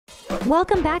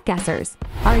Welcome back, guessers.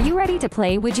 Are you ready to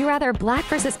play Would You Rather Black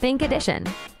versus Pink edition?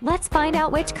 Let's find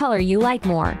out which color you like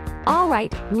more.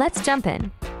 Alright, let's jump in.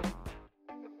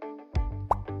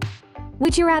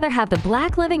 Would you rather have the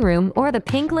black living room or the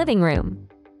pink living room?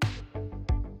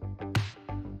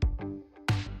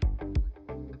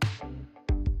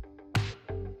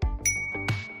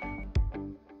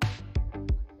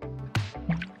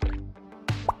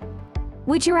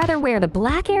 Would you rather wear the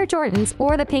black Air Jordans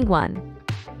or the pink one?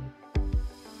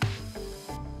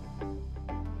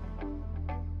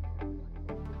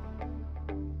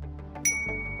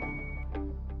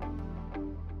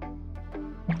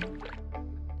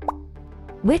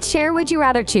 Which chair would you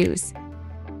rather choose?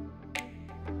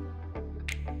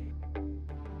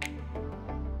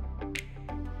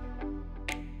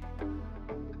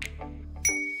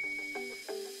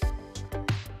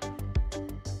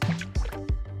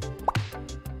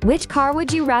 Which car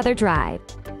would you rather drive?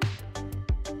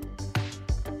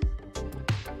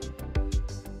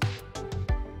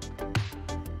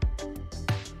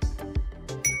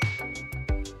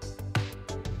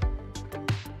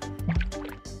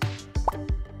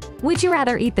 Would you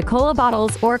rather eat the cola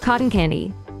bottles or cotton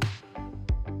candy?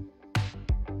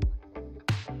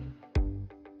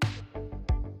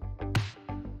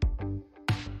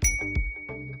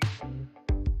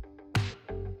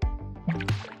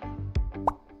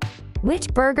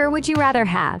 Which burger would you rather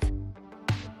have?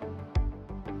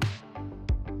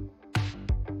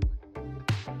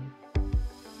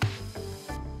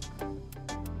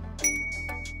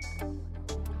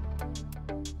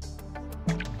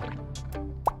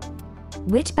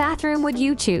 Which bathroom would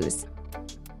you choose?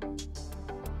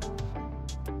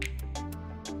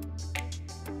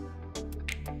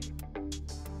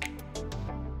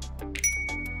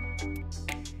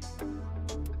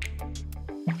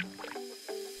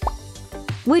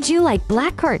 Would you like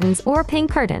black curtains or pink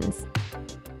curtains?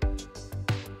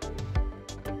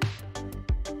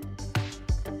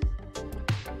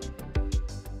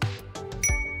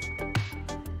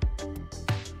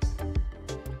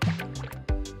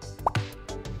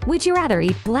 Would you rather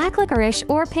eat black licorice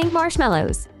or pink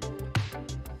marshmallows?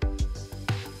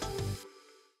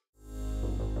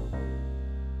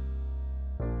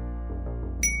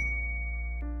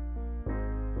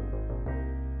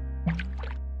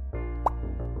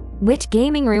 Which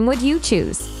gaming room would you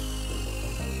choose?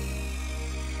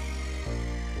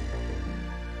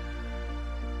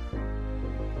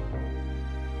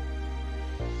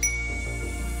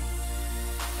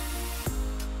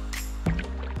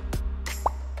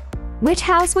 Which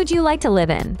house would you like to live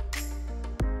in?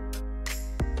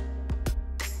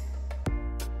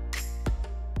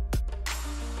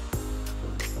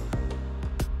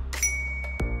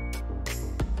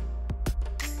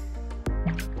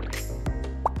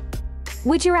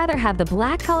 Would you rather have the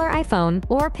black color iPhone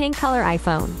or pink color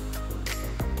iPhone?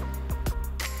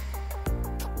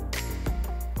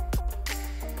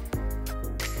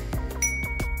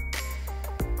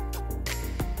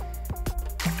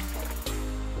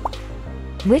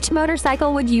 Which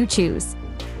motorcycle would you choose?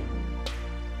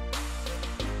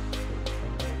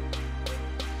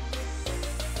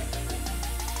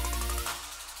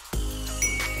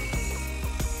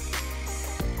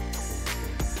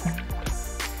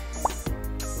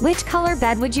 Which color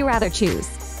bed would you rather choose?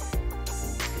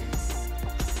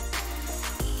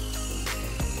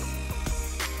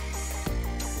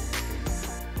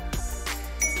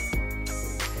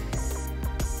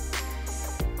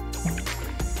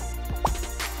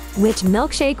 Which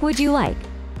milkshake would you like?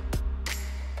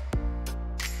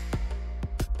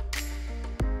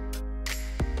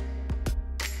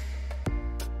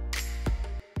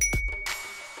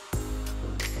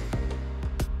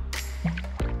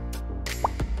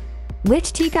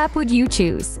 Which teacup would you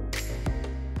choose?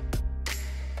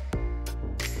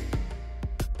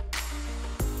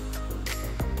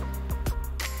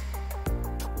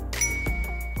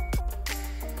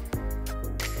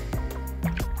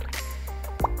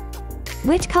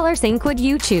 Which color sink would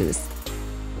you choose?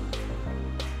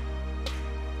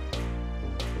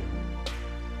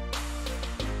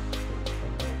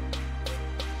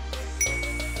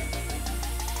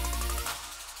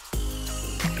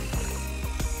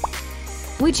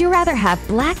 Would you rather have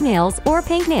black nails or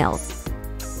pink nails?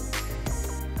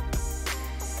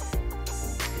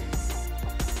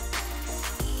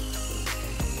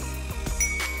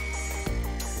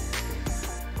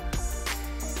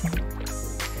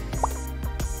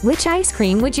 Which ice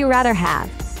cream would you rather have?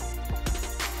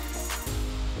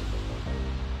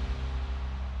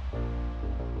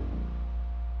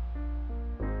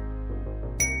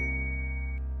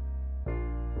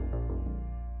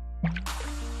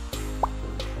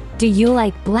 Do you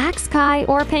like black sky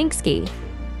or pink ski?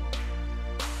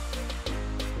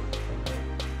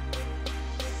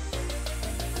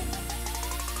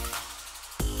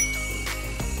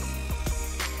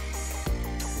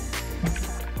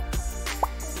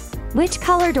 Which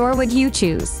color door would you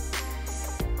choose?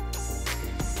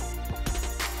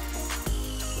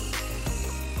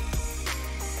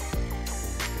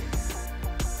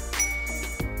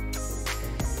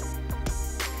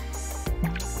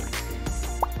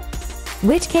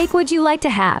 Which cake would you like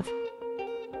to have?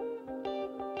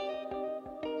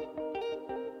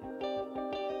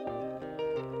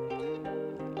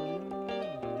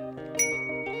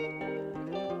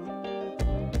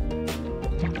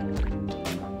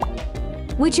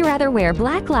 Would you rather wear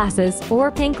black glasses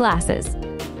or pink glasses?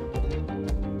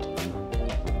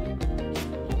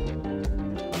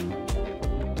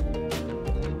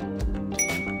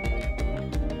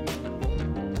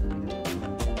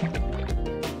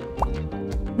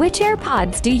 Which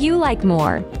AirPods do you like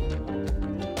more?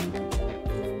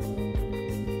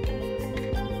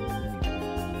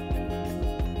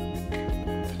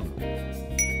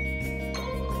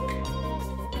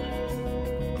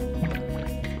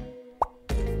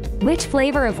 Which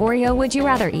flavor of Oreo would you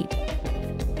rather eat?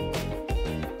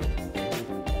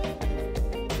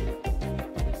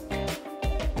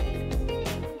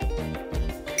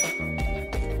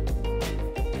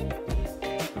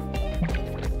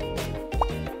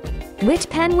 Which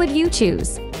pen would you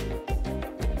choose?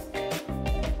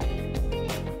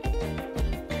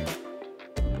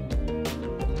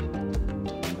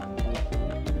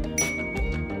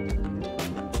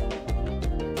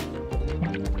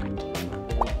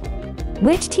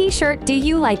 Which t-shirt do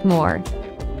you like more?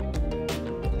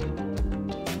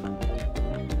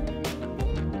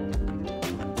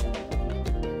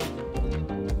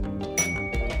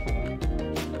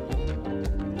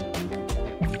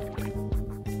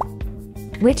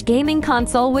 Which gaming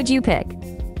console would you pick?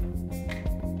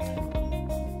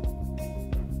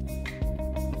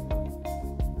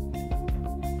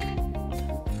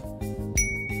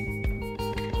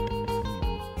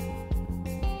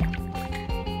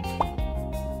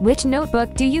 Which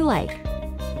notebook do you like?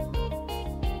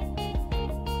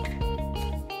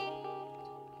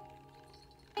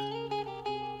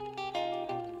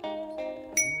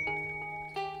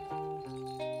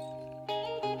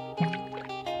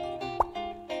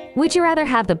 Would you rather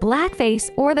have the black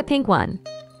face or the pink one?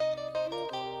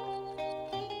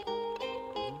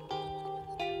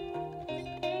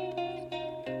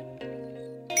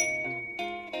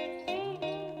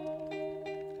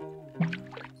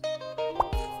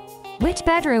 Which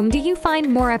bedroom do you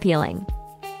find more appealing?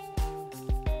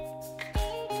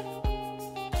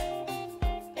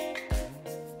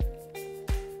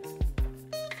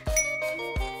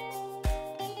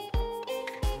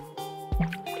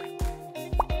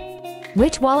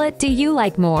 Which wallet do you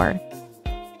like more?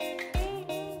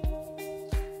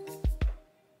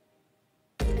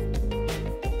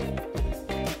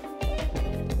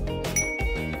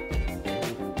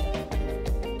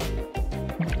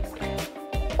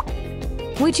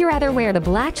 Would you rather wear the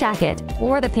black jacket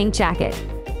or the pink jacket?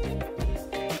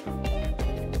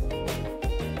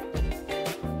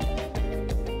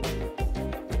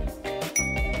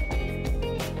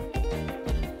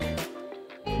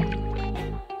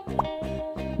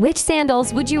 Which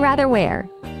sandals would you rather wear?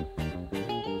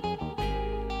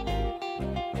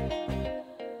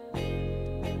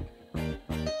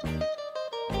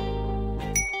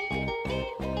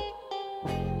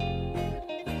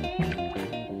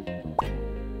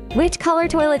 Which color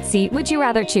toilet seat would you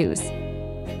rather choose?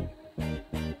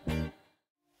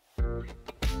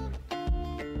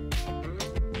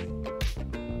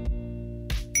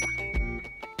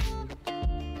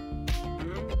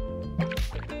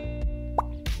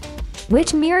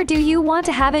 Which mirror do you want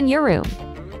to have in your room?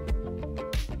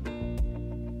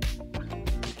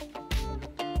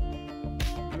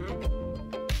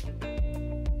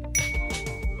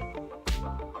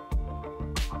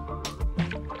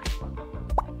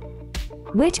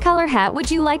 Which color hat would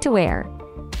you like to wear?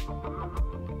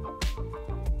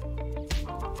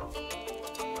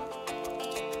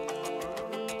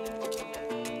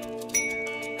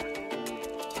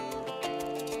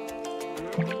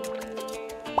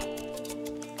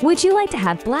 Would you like to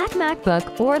have black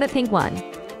MacBook or the pink one?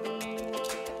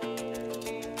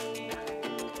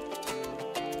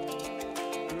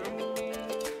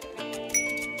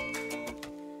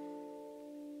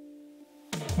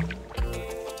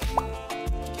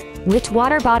 Which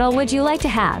water bottle would you like to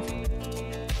have?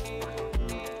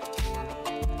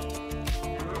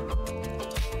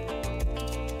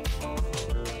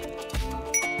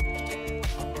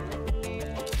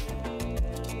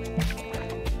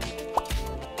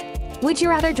 Would you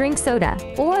rather drink soda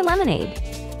or lemonade?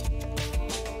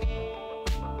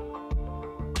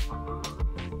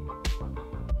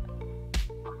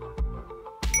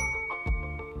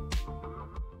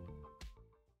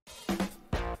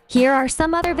 Here are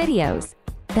some other videos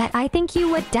that I think you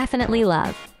would definitely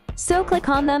love, so click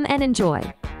on them and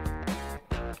enjoy.